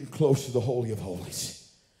you're getting close to the Holy of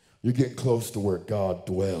Holies. You're getting close to where God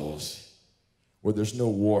dwells, where there's no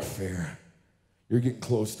warfare. You're getting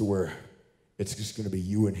close to where it's just going to be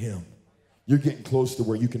you and him. You're getting close to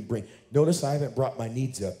where you can bring. Notice I haven't brought my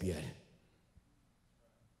needs up yet.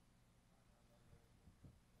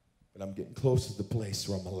 But I'm getting close to the place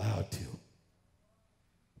where I'm allowed to.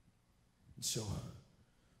 And so,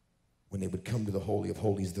 when they would come to the Holy of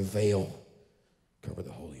Holies, the veil covered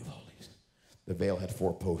the Holy of Holies. The veil had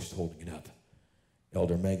 4 posts holding it up.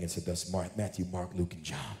 Elder Megan said that's Matthew, Mark, Luke, and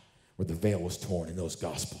John, where the veil was torn in those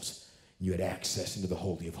Gospels. You had access into the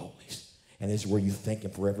Holy of Holies. And this is where you thank him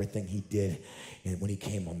for everything he did and when he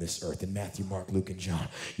came on this earth. In Matthew, Mark, Luke, and John,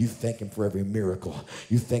 you thank him for every miracle.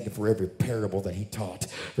 You thank him for every parable that he taught.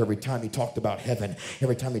 For every time he talked about heaven,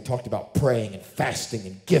 every time he talked about praying and fasting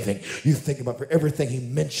and giving, you think about for everything he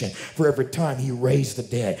mentioned, for every time he raised the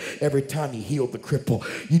dead, every time he healed the cripple.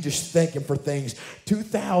 You just thank him for things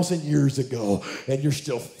 2,000 years ago, and you're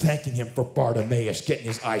still thanking him for Bartimaeus getting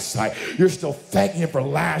his eyesight. You're still thanking him for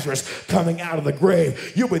Lazarus coming out of the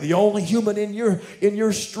grave. You'll be the only human in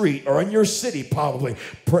your street or in your city probably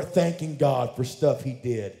thanking God for stuff he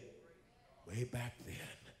did way back then.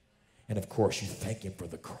 And of course you thank him for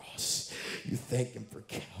the cross. You thank him for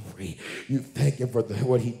Calvary. You thank him for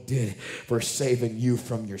what he did for saving you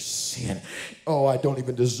from your sin. Oh, I don't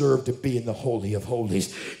even deserve to be in the Holy of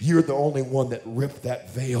Holies. You're the only one that ripped that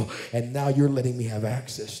veil, and now you're letting me have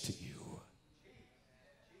access to you.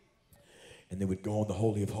 And they would go in the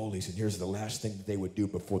Holy of Holies, and here's the last thing that they would do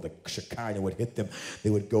before the Shekinah would hit them. They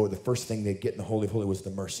would go, the first thing they'd get in the Holy of Holies was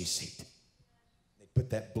the mercy seat. They'd put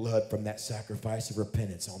that blood from that sacrifice of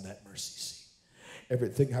repentance on that mercy seat.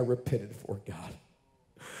 Everything I repented for, God,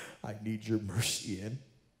 I need your mercy in.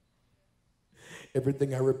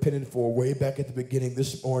 Everything I repented for way back at the beginning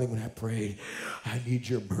this morning when I prayed, I need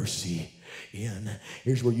your mercy in.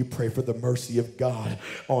 Here's where you pray for the mercy of God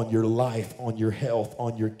on your life, on your health,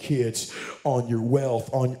 on your kids, on your wealth,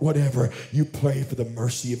 on whatever. You pray for the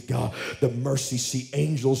mercy of God. The mercy seat,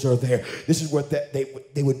 angels are there. This is what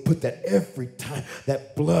they would put that every time,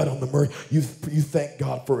 that blood on the mercy. You thank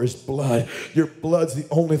God for his blood. Your blood's the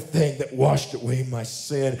only thing that washed away my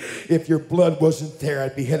sin. If your blood wasn't there,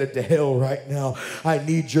 I'd be headed to hell right now. I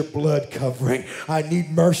need your blood covering. I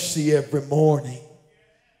need mercy every morning.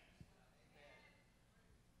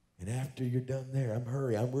 And after you're done there,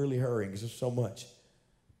 I'm really hurrying because there's so much.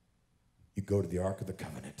 You go to the Ark of the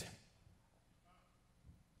Covenant.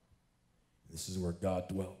 This is where God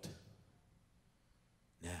dwelt.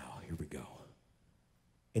 Now, here we go.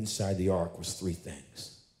 Inside the ark was 3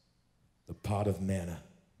 things. The pot of manna,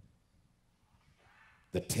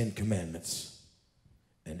 the 10 commandments,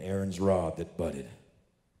 and Aaron's rod that budded.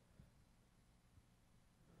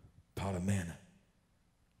 Pot of manna,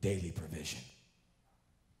 daily provision.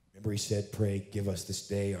 Remember he said, pray, give us this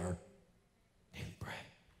day our daily bread.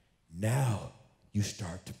 Now you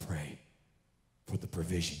start to pray for the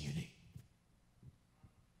provision you need.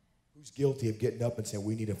 Who's guilty of getting up and saying,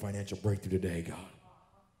 we need a financial breakthrough today, God?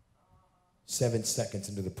 7 seconds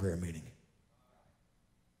into the prayer meeting.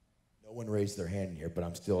 No one raised their hand here, but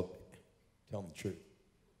I'm still telling the truth.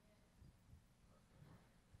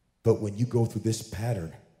 But when you go through this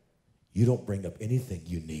pattern, you don't bring up anything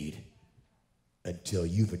you need until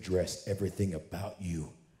you've addressed everything about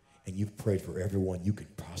you and you've prayed for everyone you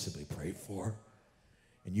could possibly pray for.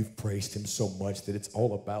 And you've praised him so much that it's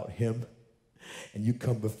all about him. And you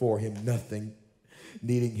come before him nothing,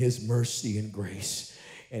 needing his mercy and grace.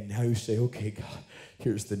 And now you say, okay, God,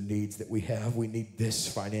 here's the needs that we have. We need this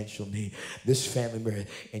financial need, this family marriage.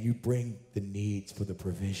 And you bring the needs for the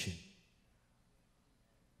provision.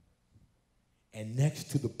 And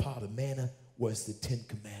next to the pot of manna was the 10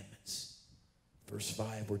 commandments. Verse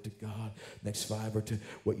 5 were to God. Next 5 are to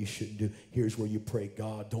what you shouldn't do. Here's where you pray,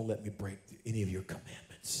 God, don't let me break any of your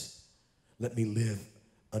commandments. Let me live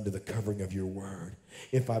under the covering of your word.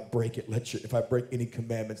 If I break it, if I break any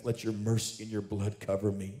commandments, let your mercy and your blood cover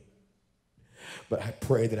me. But I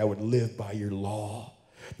pray that I would live by your law,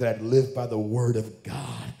 that I'd live by the word of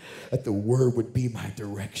God, that the word would be my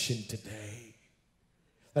direction today.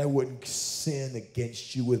 That I wouldn't sin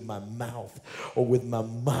against you with my mouth or with my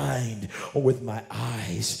mind or with my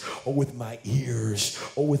eyes or with my ears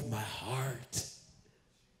or with my heart.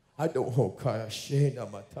 I don't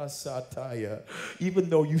even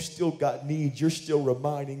though you still got needs, you're still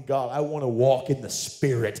reminding God, I want to walk in the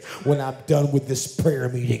Spirit when I'm done with this prayer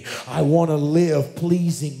meeting. I want to live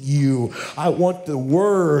pleasing you. I want the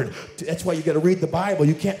Word. That's why you got to read the Bible.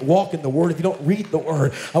 You can't walk in the Word if you don't read the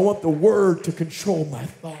Word. I want the Word to control my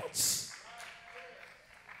thoughts.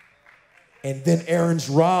 And then Aaron's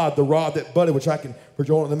rod, the rod that budded, which I can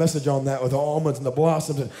project the message on that with the almonds and the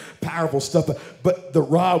blossoms and powerful stuff. But the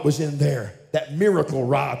rod was in there, that miracle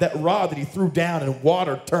rod, that rod that he threw down and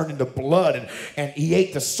water turned into blood and he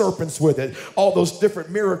ate the serpents with it. All those different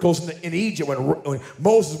miracles in Egypt when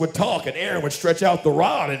Moses would talk and Aaron would stretch out the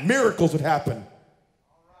rod and miracles would happen.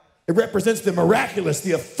 It represents the miraculous,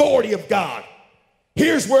 the authority of God.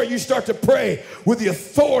 Here's where you start to pray with the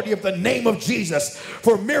authority of the name of Jesus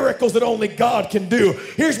for miracles that only God can do.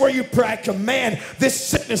 Here's where you pray, I command this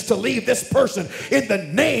sickness to leave this person in the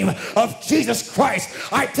name of Jesus Christ.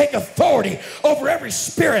 I take authority over every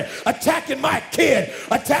spirit attacking my kid,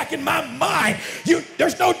 attacking my mind.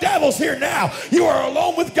 There's no devils here now. You are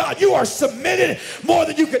alone with God. You are submitted more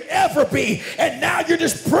than you could ever be. And now you're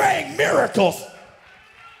just praying miracles.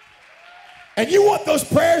 And you want those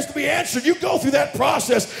prayers to be answered, you go through that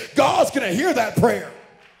process, God's going to hear that prayer.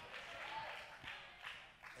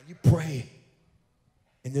 And you pray.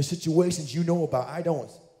 And there's situations you know about, I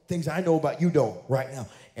don't. Things I know about, you don't right now.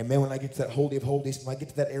 And man, when I get to that Holy of Holies, when I get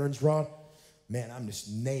to that Aaron's rod, man, I'm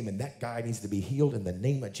just naming that guy needs to be healed in the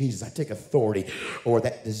name of Jesus. I take authority over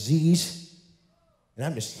that disease, and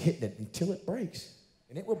I'm just hitting it until it breaks.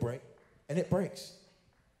 And it will break, and it breaks.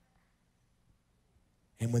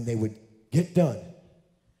 And when they would get done,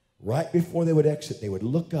 right before they would exit, they would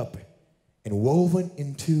look up, and woven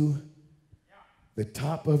into the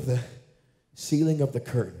top of the ceiling of the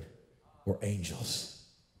curtain were angels.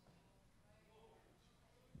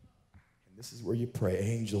 And this is where you pray,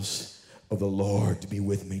 angels of the Lord to be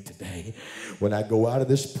with me today. When I go out of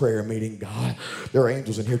this prayer meeting, God, there are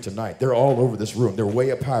angels in here tonight. They're all over this room. They're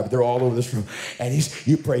way up high, but they're all over this room. And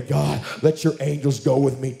you pray, God, let your angels go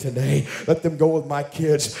with me today. Let them go with my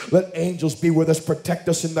kids. Let angels be with us. Protect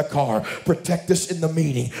us in the car. Protect us in the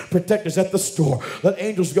meeting. Protect us at the store. Let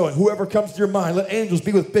angels go. And whoever comes to your mind, let angels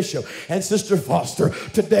be with Bishop and Sister Foster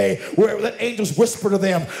today. Let angels whisper to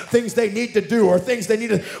them things they need to do or things they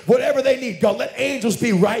need to, whatever they need. God, let angels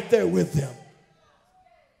be right there with them.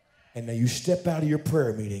 And now you step out of your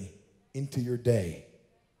prayer meeting into your day.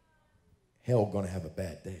 Hell gonna have a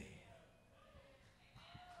bad day.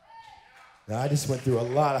 Now I just went through a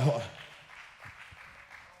lot of...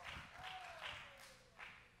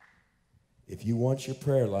 If you want your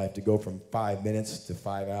prayer life to go from 5 minutes to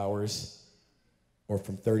 5 hours, or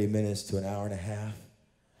from 30 minutes to an hour and a half,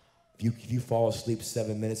 if you fall asleep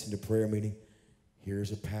 7 minutes into prayer meeting,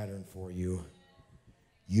 here's a pattern for you.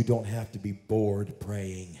 You don't have to be bored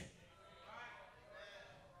praying.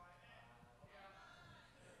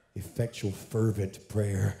 Effectual, fervent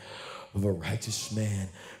prayer of a righteous man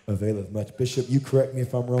availeth much. Bishop, you correct me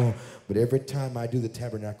if I'm wrong, but every time I do the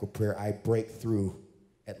tabernacle prayer, I break through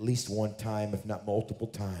at least one time, if not multiple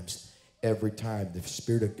times. Every time the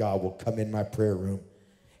Spirit of God will come in my prayer room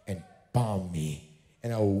and balm me,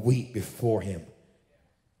 and I'll weep before him.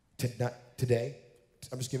 Today,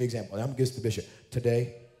 I'm just giving you an example, and I'm going to give this to Bishop.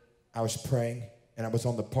 Today, I was praying, and I was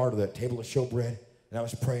on the part of the table of showbread, and I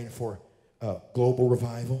was praying for global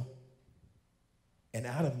revival. And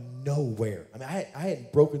out of nowhere, I mean, I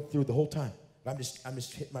hadn't broken through the whole time, but I'm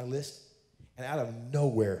just hitting my list, and out of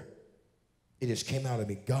nowhere, it just came out of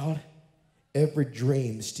me. God, every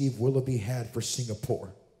dream Steve Willoughby had for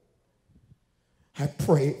Singapore, I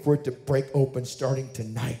pray for it to break open starting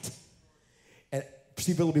tonight. And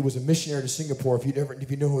Steve Willoughby was a missionary to Singapore. If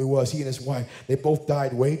you know who he was, he and his wife, they both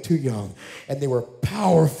died way too young. And they were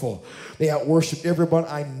powerful. They out-worshiped everyone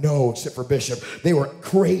I know except for Bishop. They were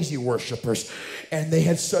crazy worshipers. And they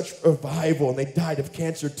had such revival, and they died of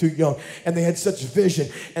cancer too young. And they had such vision.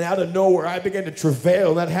 And out of nowhere, I began to travail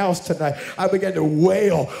in that house tonight. I began to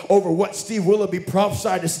wail over what Steve Willoughby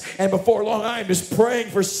prophesied. And before long, I am just praying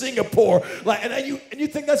for Singapore. And you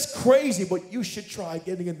think that's crazy, but you should try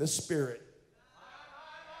getting in the Spirit.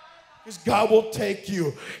 Because God will take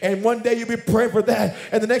you. And one day you'll be praying for that.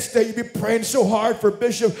 And the next day you'll be praying so hard for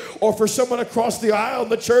Bishop or for someone across the aisle in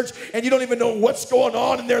the church. And you don't even know what's going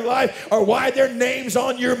on in their life or why their name's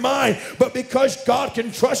on your mind. But because God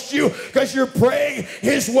can trust you, because you're praying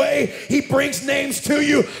His way, He brings names to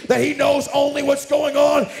you that He knows only what's going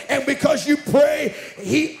on. And because you pray,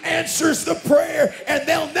 He answers the prayer. And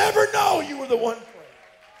they'll never know you were the one.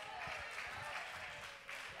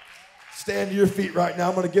 Stand to your feet right now.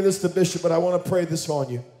 I'm going to give this to Bishop, but I want to pray this on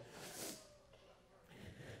you.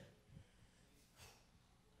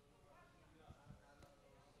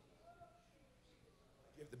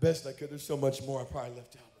 Give the best I could. There's so much more I probably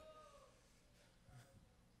left out.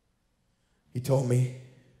 He told me,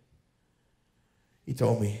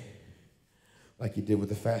 like he did with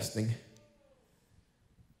the fasting,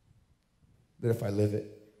 that if I live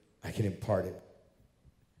it, I can impart it.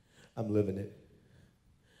 I'm living it.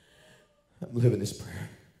 I'm living this prayer.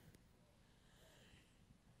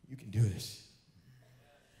 You can do this.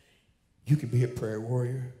 You can be a prayer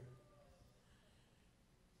warrior.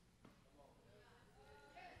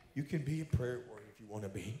 You can be a prayer warrior if you want to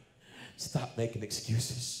be. Stop making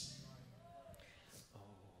excuses.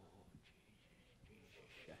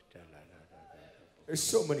 There's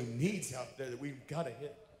so many needs out there that we've got to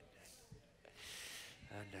hit.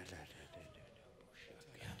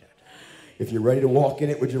 If you're ready to walk in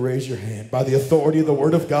it, would you raise your hand? By the authority of the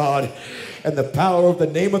Word of God and the power of the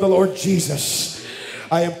name of the Lord Jesus,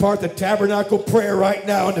 I impart the tabernacle prayer right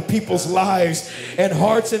now into people's lives and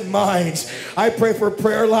hearts and minds. I pray for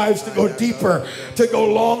prayer lives to go deeper, to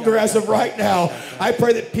go longer as of right now. I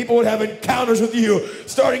pray that people would have encounters with you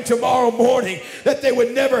starting tomorrow morning that they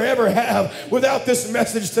would never ever have without this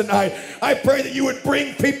message tonight. I pray that you would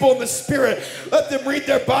bring people in the Spirit. Let them read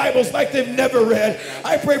their Bibles like they've never read.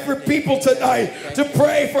 I pray for people tonight to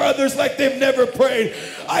pray for others like they've never prayed.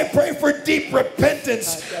 I pray for deep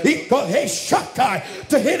repentance. Hey, Shakai,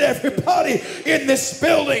 to hit everybody in this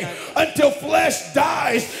building until flesh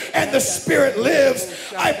dies and the Spirit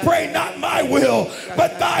lives. I pray not my will,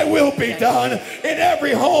 but thy will be done in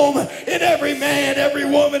every home, in every man, every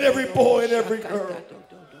woman, every boy, and every girl.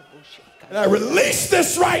 And I release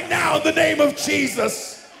this right now in the name of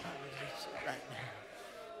Jesus.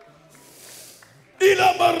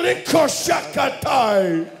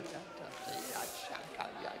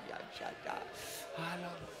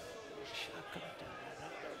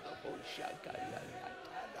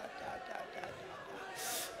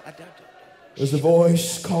 There's a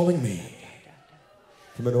voice calling me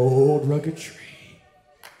from an old rugged tree,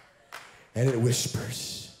 and it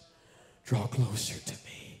whispers, draw closer to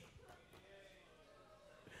me.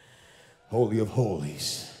 Holy of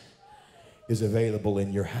Holies is available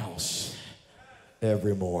in your house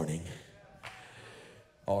every morning.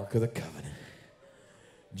 Ark of the Covenant,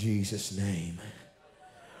 Jesus' name,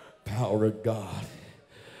 power of God,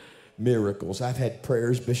 miracles. I've had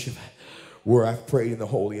prayers, Bishop, where I've prayed in the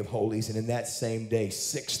Holy of Holies, and in that same day,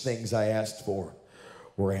 6 things I asked for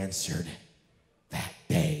were answered that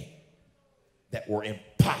day that were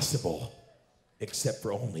impossible except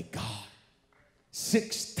for only God.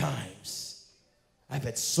 6 times. I've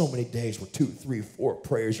had so many days where 2, 3, 4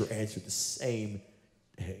 prayers were answered the same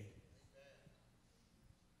day.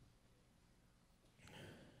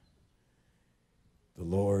 The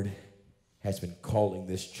Lord has been calling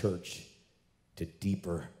this church to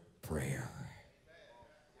deeper prayer,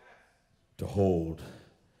 to hold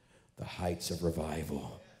the heights of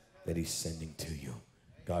revival that He's sending to you.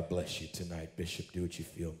 God bless you tonight. Bishop, do what you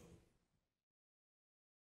feel.